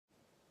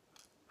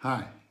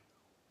Hi,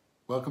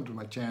 welcome to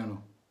my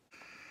channel.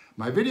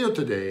 My video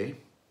today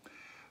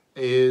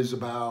is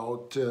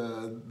about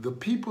the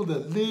people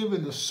that live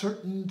in a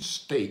certain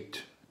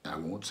state. I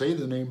won't say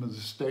the name of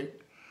the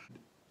state.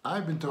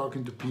 I've been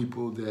talking to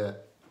people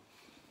that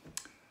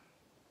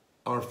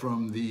are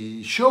from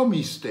the show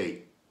me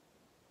state.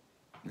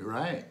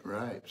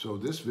 Right. So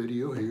this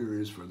video here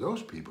is for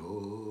those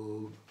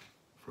people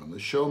from the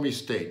show me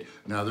state.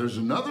 Now there's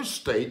another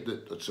state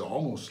that's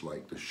almost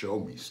like the show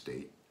me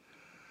state.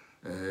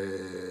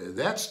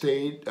 That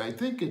state, I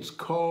think it's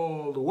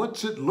called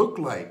what's it look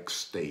like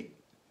state.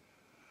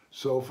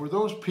 So for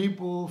those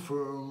people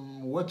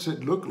from what's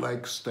it look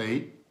like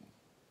state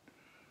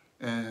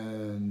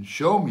and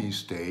show me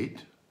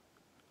state,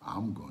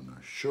 I'm gonna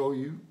show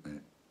you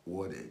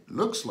what it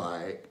looks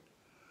like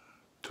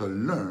to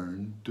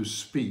learn to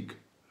speak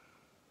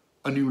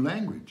a new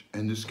language,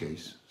 in this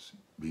case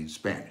being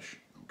Spanish,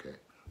 okay?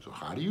 So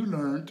how do you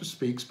learn to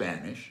speak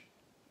Spanish?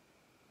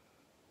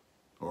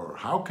 Or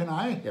how can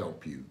I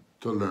help you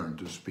to learn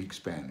to speak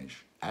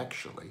Spanish?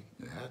 Actually,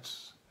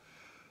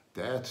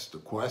 that's the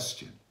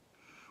question.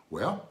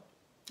 Well,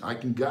 I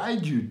can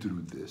guide you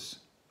through this.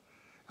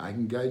 I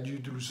can guide you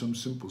through some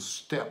simple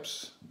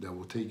steps that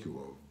will take you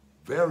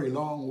a very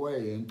long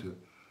way into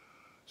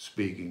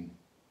speaking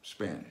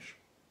Spanish.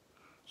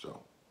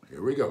 So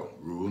here we go.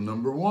 Rule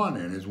number one,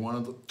 and it's one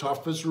of the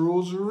toughest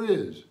rules there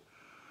is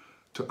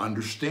to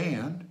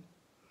understand,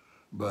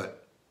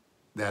 but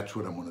that's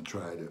what I'm going to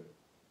try to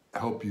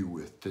help you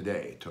with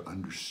today, to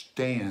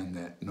understand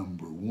that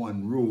number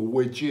one rule,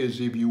 which is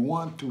if you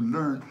want to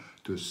learn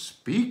to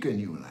speak a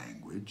new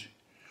language,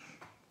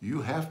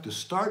 you have to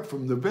start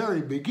from the very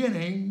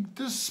beginning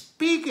to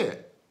speak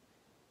it.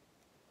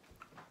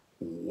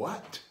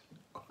 What?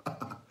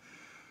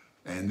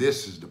 And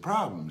this is the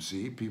problem,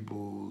 see?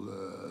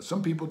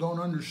 Some people don't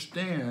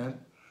understand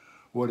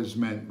what is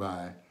meant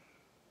by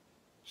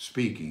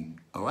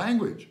speaking a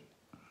language.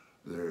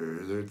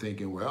 They're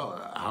thinking,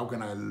 well, how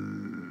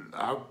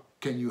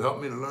can you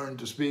help me to learn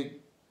to speak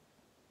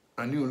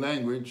a new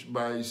language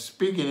by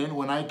speaking it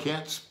when I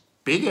can't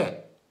speak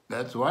it?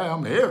 That's why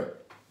I'm here.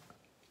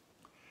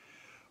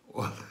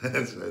 Well,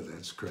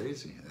 that's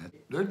crazy.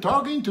 They're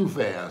talking too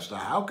fast.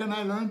 How can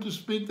I learn to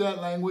speak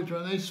that language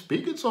when they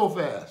speak it so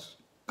fast?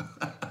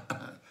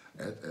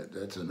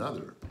 That's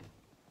another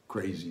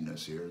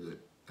craziness here that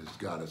has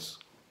got us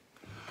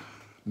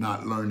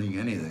not learning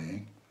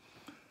anything.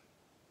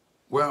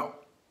 Well,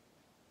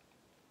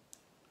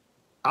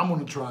 I'm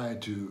going to try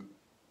to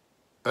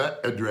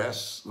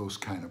address those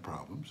kind of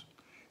problems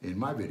in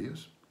my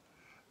videos,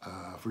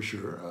 for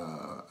sure.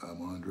 I'm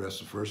going to address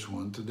the first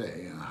one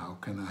today, how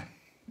can I,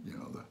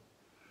 the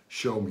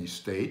show me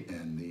state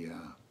and the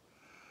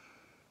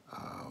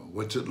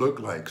what's it look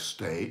like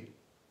state,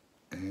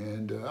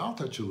 and I'll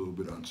touch a little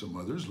bit on some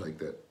others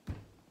like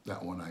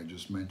that one I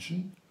just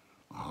mentioned.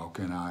 How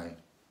can I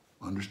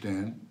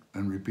understand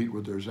and repeat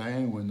what they're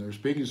saying when they're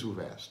speaking so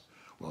fast?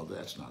 Well,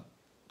 that's not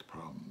the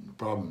problem. The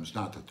problem is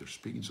not that they're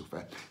speaking so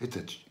fast. It's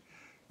that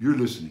you're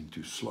listening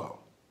too slow.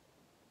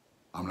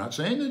 I'm not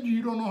saying that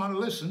you don't know how to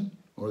listen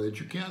or that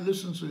you can't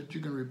listen so that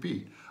you can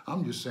repeat.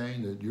 I'm just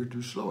saying that you're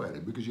too slow at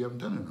it because you haven't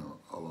done it in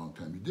a long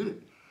time. You did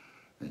it,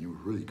 and you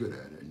were really good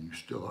at it, and you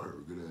still are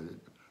good at it,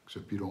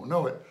 except you don't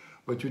know it.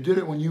 But you did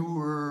it when you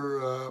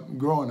were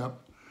growing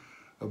up,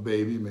 a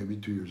baby, maybe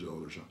 2 years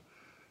old or so.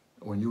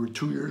 When you were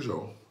 2 years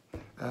old,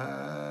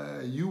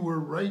 you were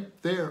right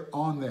there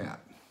on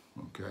that.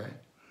 Okay,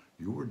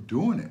 you were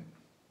doing it.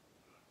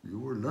 You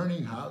were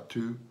learning how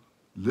to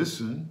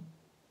listen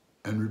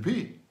and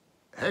repeat.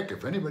 Heck,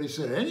 if anybody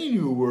said any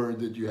new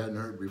word that you hadn't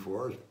heard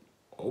before,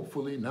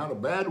 hopefully not a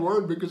bad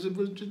word, because if it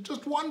was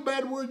just one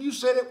bad word, you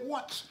said it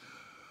once.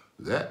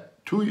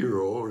 That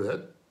 2-year-old, or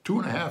that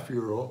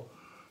 2.5-year-old,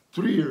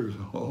 3 years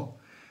old,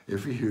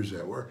 if he hears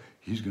that word,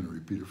 he's going to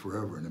repeat it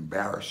forever and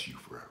embarrass you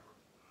forever.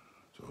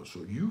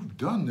 So you've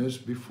done this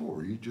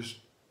before. You just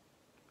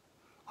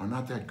are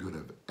not that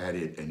good at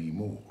it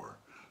anymore.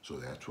 So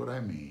that's what I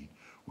mean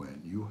when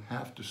you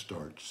have to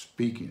start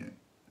speaking it.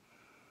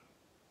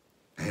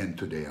 And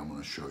today I'm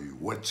going to show you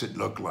what's it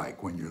look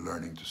like when you're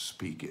learning to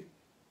speak it.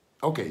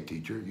 Okay,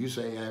 teacher, you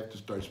say I have to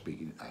start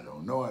speaking it. I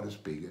don't know how to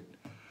speak it,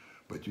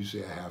 but you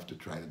say I have to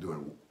try to do it.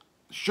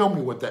 Show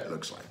me what that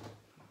looks like.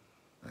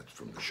 That's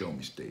from the show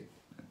me state.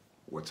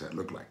 What's that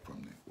look like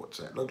from the what's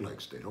that look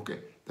like state? Okay,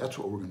 that's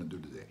what we're going to do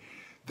today.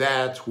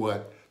 That's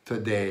what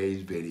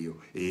today's video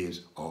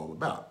is all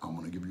about. I'm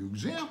going to give you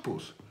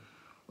examples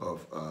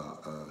of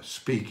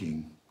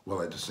speaking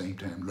while at the same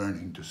time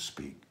learning to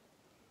speak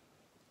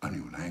a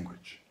new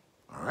language.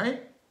 All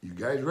right? You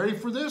guys ready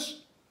for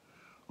this?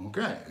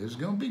 Okay, it's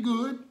going to be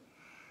good.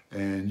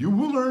 And you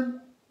will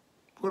learn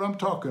what I'm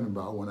talking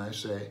about when I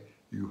say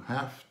you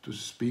have to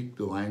speak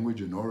the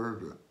language in order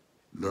to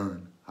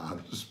learn how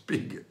to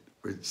speak it.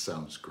 It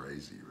sounds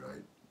crazy,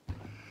 right?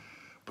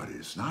 But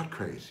it's not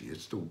crazy.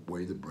 It's the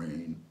way the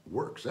brain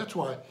works. That's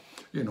why,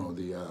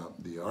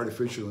 the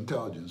artificial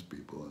intelligence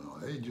people,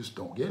 they just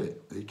don't get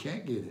it. They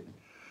can't get it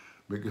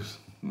because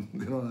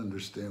they don't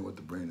understand what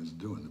the brain is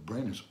doing. The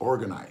brain is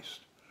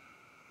organized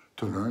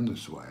to learn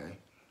this way.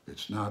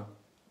 It's not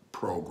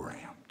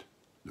programmed.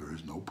 There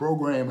is no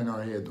program in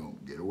our head.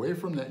 Don't get away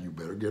from that. You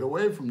better get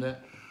away from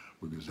that,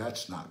 because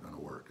that's not going to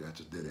work.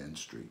 That's a dead-end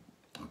street,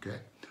 okay?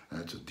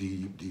 That's a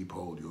deep, deep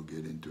hole you'll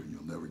get into and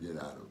you'll never get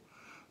out of.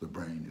 The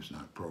brain is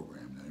not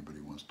programmed.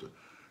 Anybody wants to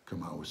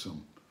come out with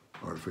some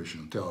artificial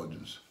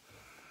intelligence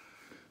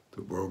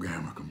to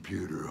program a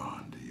computer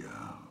on the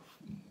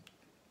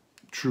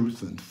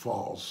truth and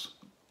false,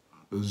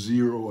 the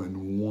 0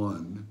 and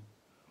 1,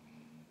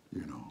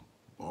 you know,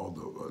 all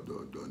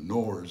the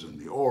nors and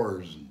the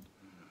ors and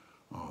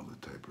all the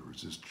type of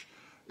resist.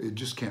 It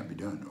just can't be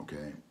done,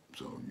 okay?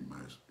 So you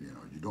might, you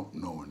know, you don't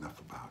know enough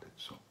about it.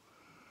 So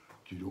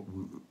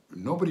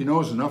nobody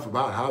knows enough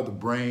about how the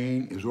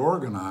brain is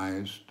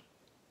organized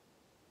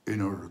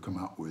in order to come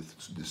out with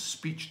this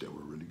speech that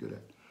we're really good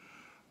at.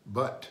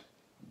 But,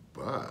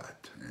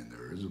 and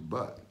there is a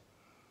but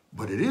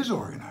it is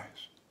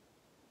organized,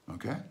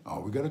 okay?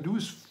 All we got to do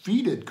is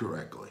feed it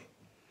correctly.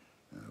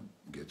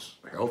 It gets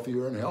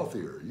healthier and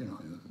healthier, you know,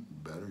 the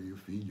better you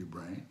feed your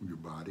brain, your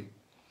body.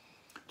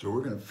 So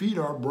we're going to feed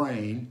our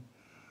brain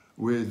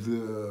with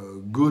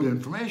good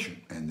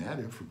information, and that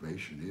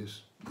information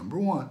is, number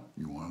one,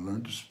 you want to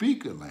learn to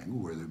speak a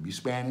language, whether it be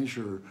Spanish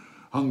or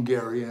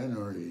Hungarian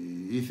or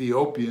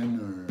Ethiopian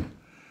or,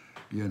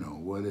 you know,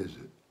 what is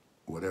it?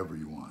 Whatever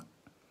you want.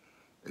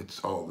 It's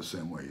all the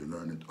same way. You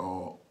learn it,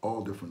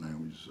 all different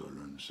languages are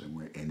learned the same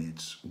way, and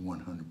it's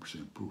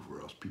 100% proof, or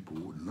else people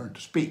wouldn't learn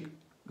to speak.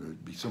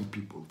 There'd be some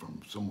people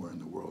from somewhere in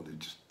the world that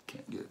just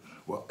can't get it.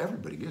 Well,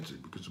 everybody gets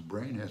it because the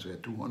brain has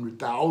had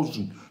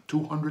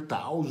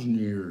 200,000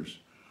 years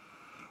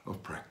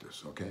of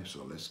practice, okay?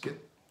 So let's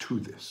get to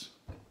this,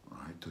 all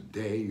right?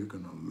 Today you're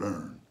going to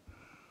learn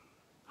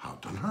how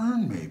to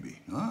learn,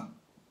 maybe, huh?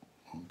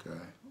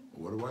 Okay,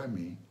 what do I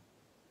mean?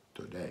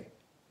 Today.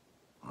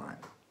 All right,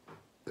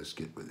 let's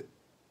get with it.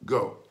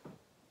 Go.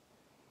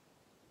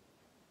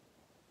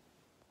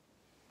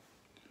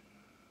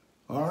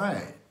 All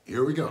right,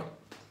 here we go.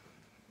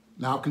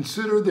 Now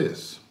consider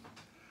this.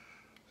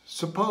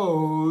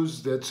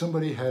 Suppose that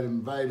somebody had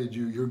invited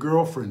you, your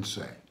girlfriend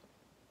say,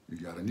 you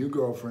got a new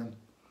girlfriend,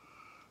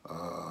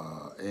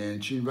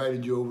 and she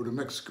invited you over to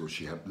Mexico.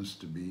 She happens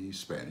to be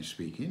Spanish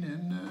speaking,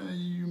 and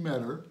you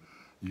met her.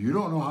 You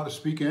don't know how to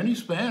speak any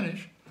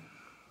Spanish,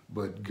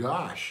 but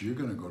gosh, you're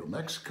gonna go to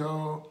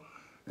Mexico,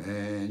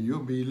 and you'll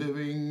be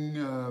living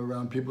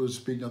around people who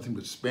speak nothing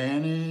but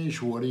Spanish.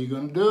 What are you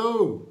gonna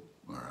do?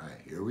 All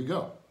right, here we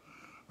go.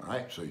 All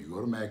right, so you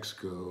go to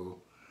Mexico,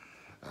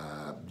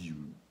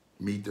 you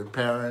meet their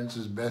parents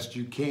as best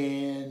you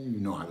can, you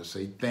know how to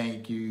say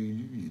thank you,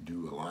 you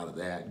do a lot of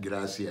that,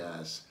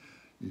 gracias,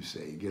 you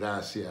say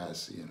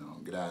gracias, you know,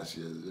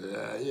 gracias,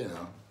 you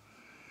know.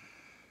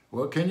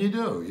 What can you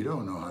do? You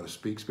don't know how to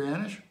speak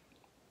Spanish,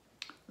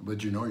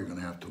 but you know you're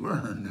gonna have to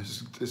learn.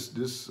 This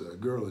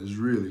girl is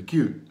really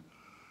cute.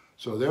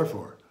 So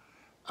therefore,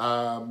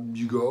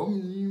 you go,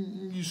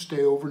 you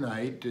stay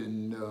overnight,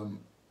 and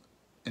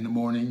in the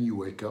morning you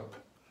wake up,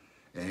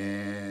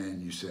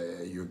 and you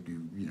say, you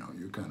know,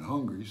 you're kind of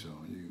hungry, so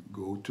you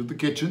go to the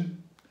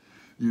kitchen.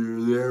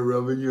 You're there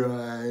rubbing your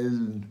eyes,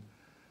 and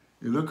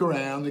you look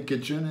around the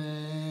kitchen,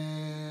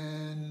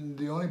 and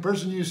the only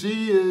person you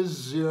see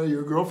is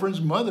your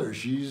girlfriend's mother.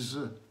 She's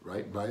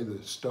right by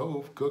the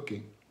stove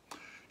cooking.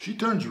 She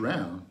turns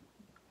around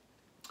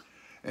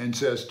and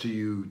says to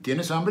you,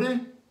 ¿Tienes hambre?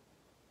 And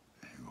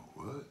you go,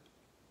 what?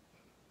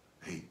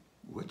 Hey,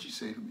 what'd you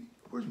say to me?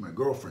 Where's my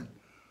girlfriend?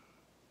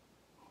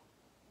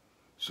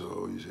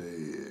 So you say,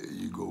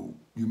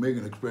 you make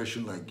an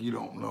expression like you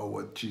don't know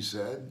what she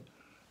said,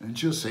 and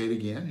she'll say it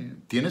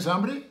again. ¿Tienes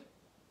hambre?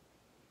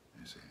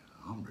 You say,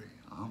 hambre,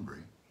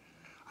 hambre.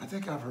 I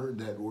think I've heard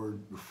that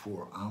word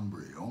before,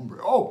 hambre, hombre.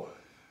 Oh,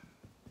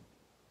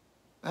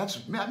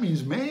 that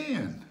means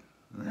man.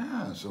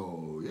 Yeah,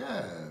 so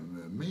yeah,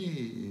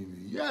 me,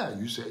 yeah,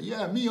 you say,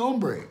 yeah, me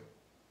hombre.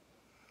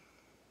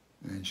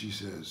 And she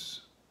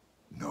says,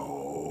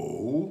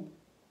 no.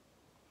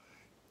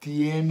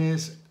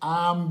 Tienes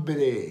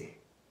hambre.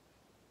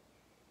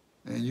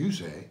 And you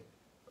say,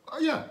 oh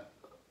yeah,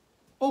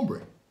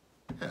 hombre.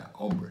 Yeah,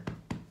 hombre.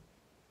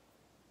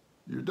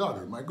 Your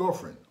daughter, my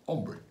girlfriend,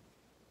 hombre.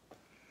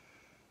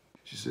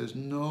 She says,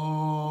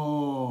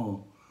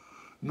 no,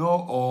 no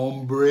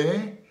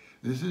hombre.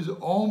 This is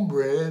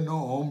hombre, no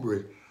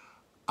hombre.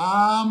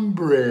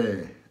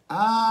 Hambre,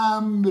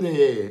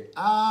 hambre,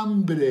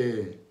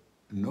 hambre.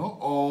 No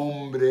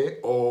hombre,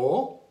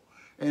 o,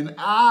 and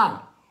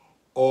a.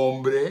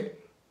 Hombre,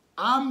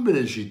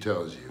 hambre, she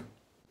tells you.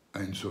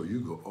 And so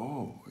you go,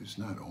 oh, it's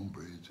not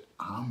hombre, it's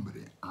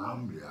hambre,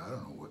 hambre. I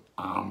don't know what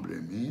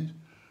hambre means.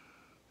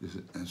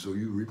 And so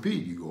you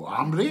repeat, you go,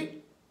 hambre.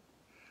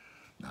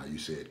 Now you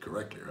say it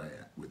correctly,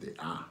 right, with the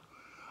ah.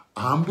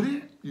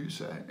 Hambre, you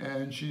say,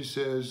 and she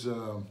says,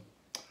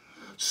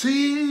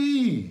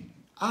 sí,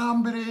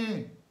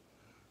 hambre.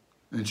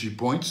 And she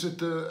points at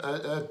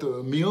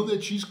the meal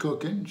that she's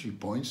cooking. She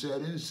points at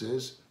it and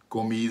says,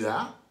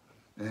 comida.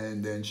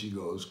 And then she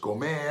goes,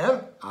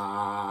 comer,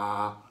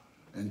 ah.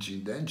 And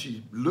then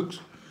she looks,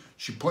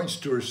 she points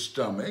to her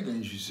stomach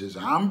and she says,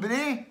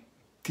 hambre?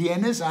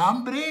 ¿Tienes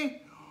hambre?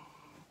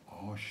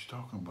 Oh, she's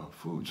talking about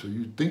food. So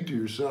you think to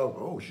yourself,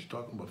 oh, she's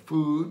talking about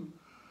food.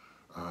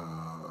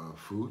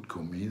 Food,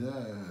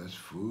 comida is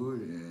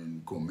food,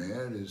 and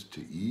comer is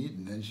to eat.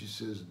 And then she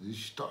says,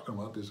 she's talking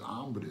about this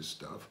hambre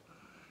stuff.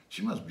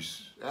 She must be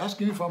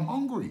asking if I'm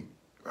hungry.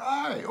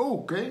 Right,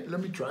 okay,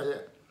 let me try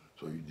that.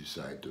 So you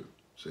decide to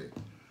say,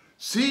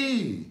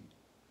 sí,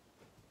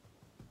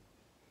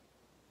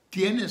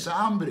 tienes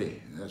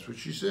hambre. That's what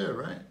she said,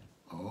 right?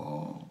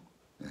 Oh,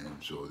 and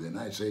so then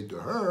I say to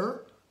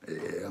her,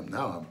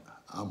 now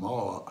I'm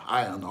all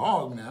high on the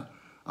hog now.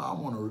 I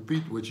want to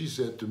repeat what she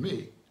said to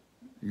me.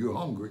 You're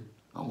hungry.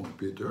 I want to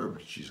repeat it to her,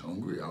 but she's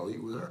hungry. I'll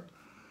eat with her.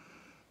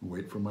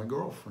 Wait for my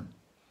girlfriend.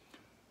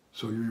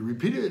 So you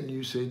repeat it and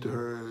you say to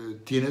her,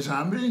 ¿Tienes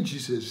hambre? And she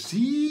says,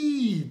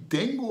 sí,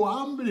 tengo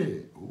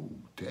hambre. Oh,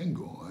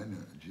 tengo. I know.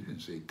 She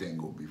didn't say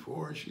tengo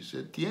before. She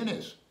said,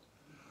 tienes.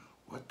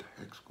 What the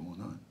heck's going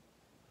on?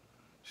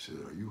 She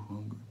said, are you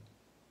hungry?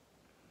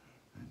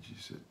 And she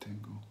said,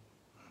 tengo.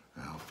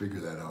 And I'll figure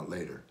that out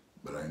later.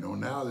 But I know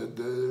now that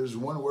there's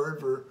one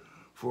word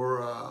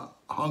for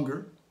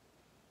hunger,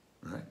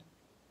 right?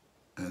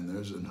 And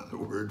there's another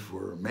word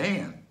for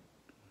man.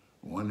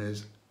 One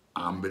is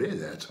hambre,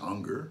 that's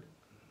hunger,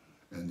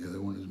 and the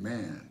other one is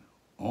man,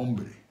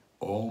 hombre,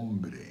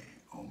 hombre.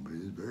 Hombre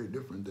is very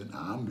different than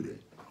hambre,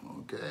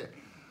 okay.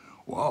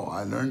 Wow,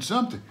 I learned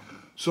something.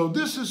 So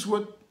this is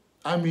what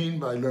I mean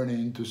by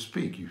learning to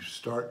speak. You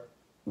start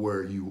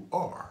where you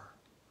are.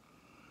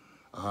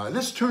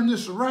 Let's turn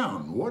this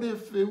around. What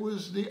if it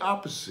was the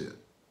opposite?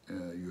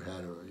 You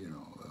had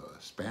a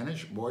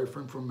Spanish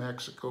boyfriend from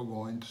Mexico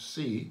going to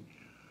see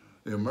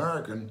the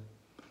American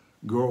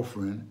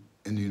girlfriend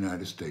in the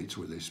United States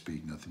where they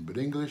speak nothing but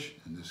English,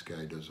 and this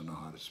guy doesn't know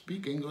how to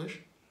speak English.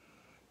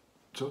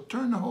 So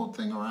turn the whole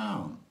thing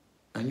around,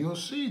 and you'll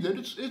see that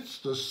it's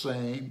the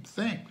same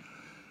thing,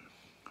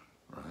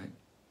 right?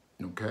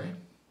 Okay?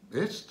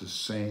 It's the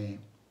same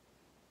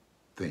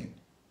thing.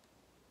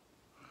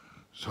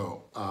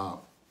 So,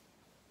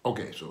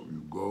 okay, so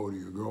you go to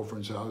your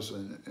girlfriend's house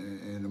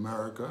in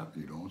America,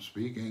 you don't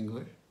speak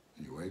English,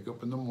 you wake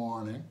up in the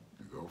morning,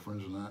 your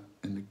girlfriend's not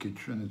in the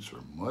kitchen, it's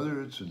her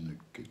mother that's in the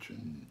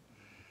kitchen,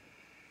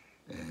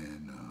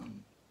 and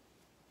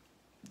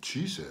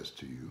she says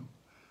to you,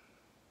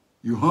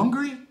 you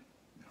hungry?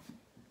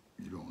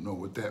 You don't know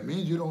what that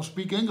means, you don't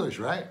speak English,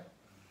 right?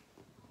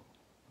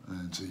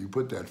 And so you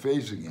put that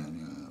face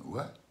again,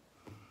 what?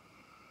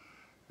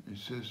 He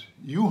says,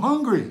 you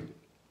hungry?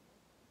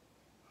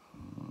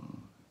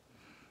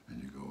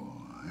 And you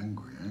go,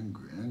 angry,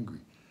 angry, angry.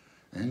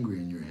 Angry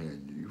in your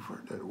head. You've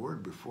heard that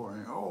word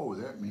before. Oh,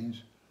 that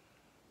means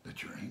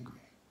that you're angry.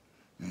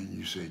 And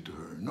you say to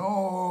her,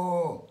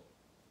 no,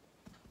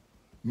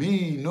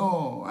 me,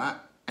 no,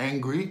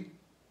 angry.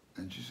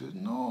 And she says,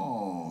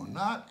 no,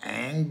 not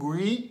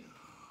angry,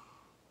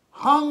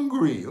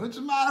 hungry. What's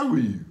the matter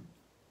with you?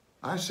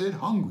 I said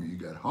hungry. You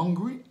got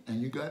hungry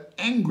and you got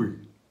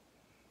angry.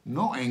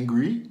 No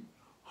angry,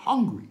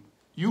 hungry.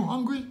 You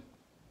hungry?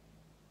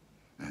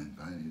 And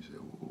finally you say,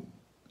 oh,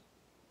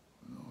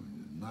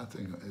 no,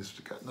 nothing, it's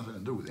got nothing to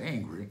do with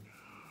angry.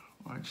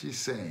 What's she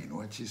saying?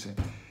 What's she saying?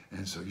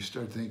 And so you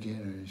start thinking,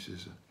 and she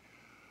says,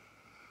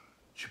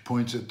 she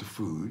points at the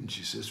food, and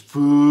she says,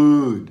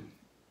 food,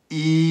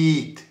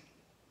 eat.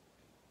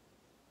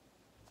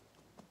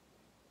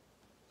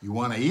 You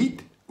want to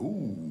eat?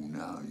 Ooh,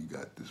 now you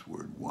got this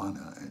word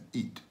wanna and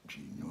eat.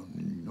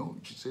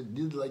 She said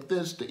did like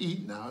this to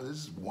eat. Now this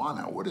is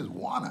wanna. What is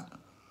wanna?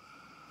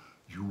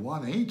 You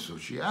want to eat. So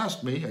she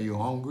asked me, are you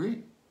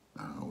hungry?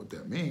 I don't know what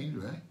that means,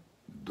 right?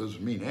 It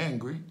doesn't mean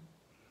angry.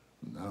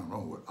 I don't know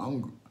what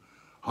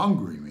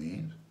hungry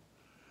means.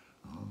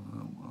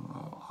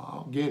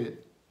 I'll get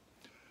it.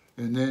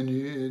 And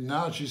then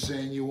now she's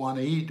saying you want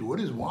to eat. What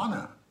is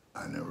wanna?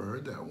 I never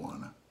heard that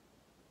wanna.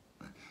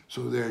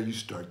 So there you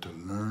start to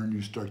learn,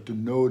 you start to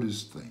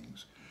notice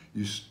things.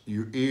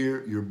 Your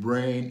ear, your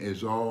brain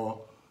is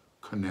all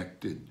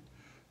connected.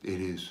 It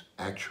is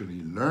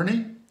actually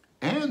learning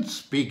and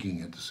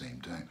speaking at the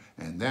same time.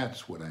 And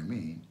that's what I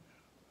mean,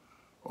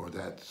 or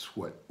that's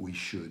what we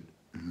should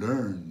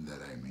learn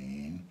that I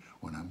mean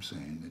when I'm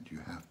saying that you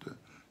have to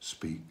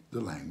speak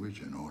the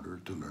language in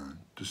order to learn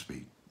to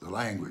speak the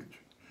language.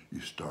 You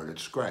start at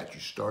scratch.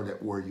 You start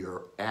at where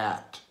you're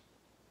at.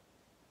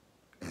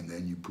 And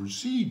then you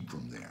proceed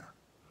from there.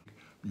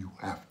 You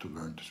have to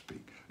learn to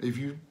speak. If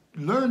you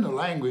learn the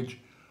language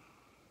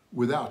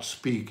without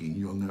speaking,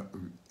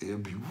 it'll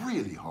be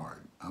really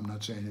hard. I'm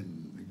not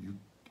saying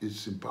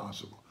it's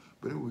impossible,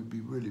 but it would be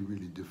really,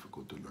 really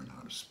difficult to learn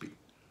how to speak.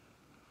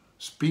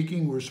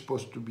 Speaking, we're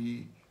supposed to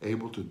be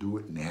able to do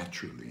it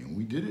naturally, and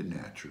we did it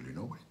naturally.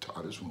 Nobody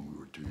taught us when we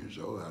were 2 years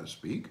old how to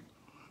speak,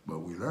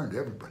 but we learned.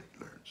 Everybody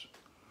learns.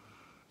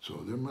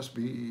 So there must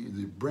be,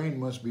 the brain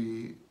must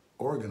be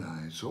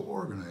organized, so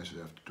organized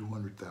after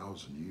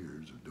 200,000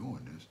 years of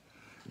doing this,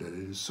 that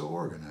it is so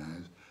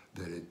organized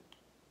that it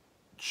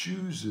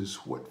chooses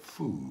what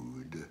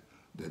food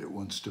that it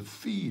wants to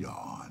feed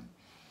on.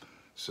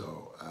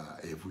 So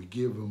if we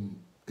give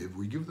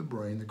the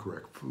brain the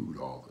correct food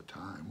all the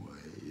time, well,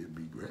 hey, it'd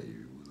be great.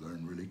 You would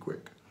learn really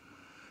quick.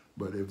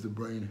 But if the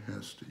brain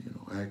has to,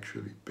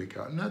 actually pick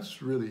out, and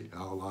that's really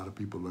how a lot of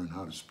people learn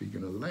how to speak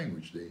another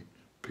language. They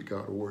pick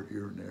out a word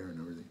here and there and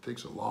everything. It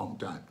takes a long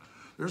time.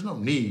 There's no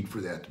need for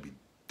that to be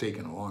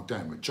taken a long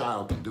time. A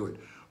child can do it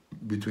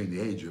between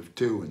the age of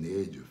 2 and the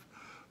age of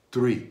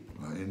 3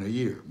 in a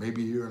year,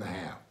 maybe a year and a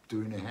half,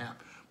 2.5.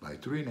 By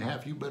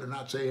 3.5, you better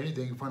not say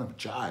anything in front of a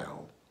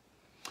child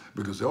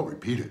because they'll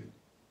repeat it.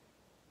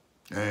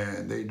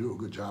 And they do a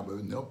good job of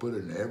it, and they'll put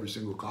it in every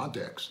single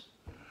context.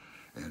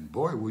 And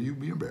boy, will you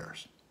be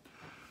embarrassed.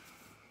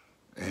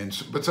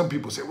 But some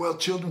people say, well,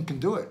 children can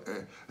do it.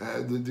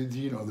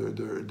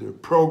 They're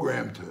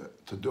programmed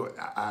to do it.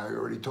 I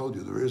already told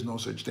you, there is no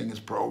such thing as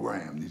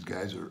program. These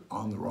guys are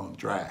on the wrong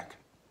track.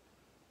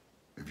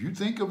 If you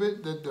think of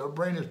it that their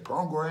brain is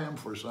programmed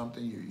for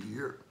something,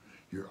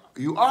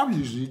 you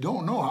obviously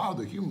don't know how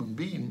the human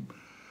being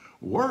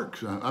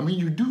works. I mean,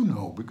 you do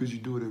know because you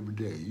do it every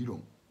day. You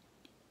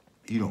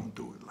don't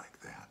do it like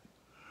that,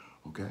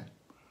 okay?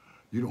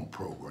 You don't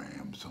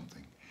program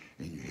something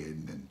in your head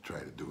and then try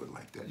to do it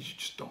like that. You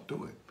just don't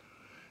do it.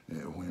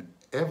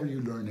 Whenever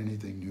you learn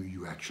anything new,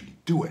 you actually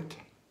do it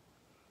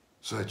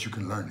so that you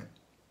can learn it.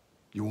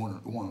 You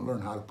want to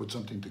learn how to put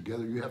something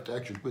together, you have to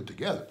actually put it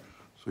together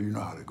so you know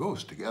how it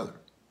goes together.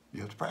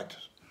 You have to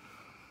practice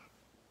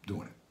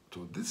doing it.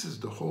 So this is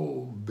the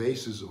whole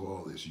basis of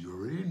all this. You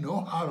already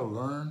know how to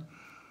learn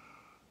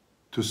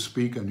to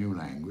speak a new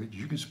language.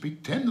 You can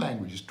speak 10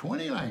 languages,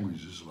 20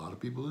 languages. There's a lot of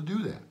people who do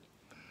that.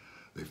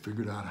 They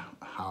figured out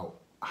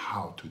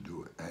how to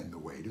do it, and the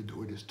way to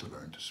do it is to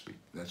learn to speak.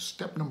 That's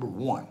step number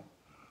 1.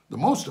 The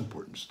most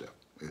important step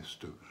is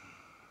to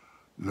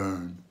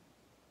learn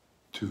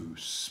to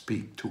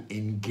speak, to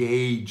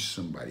engage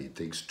somebody. It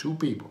takes 2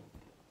 people.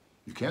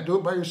 You can't do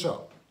it by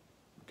yourself.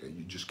 Okay,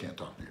 you just can't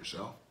talk to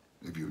yourself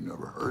if you've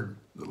never heard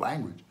the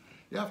language.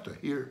 You have to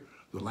hear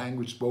the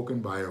language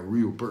spoken by a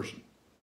real person.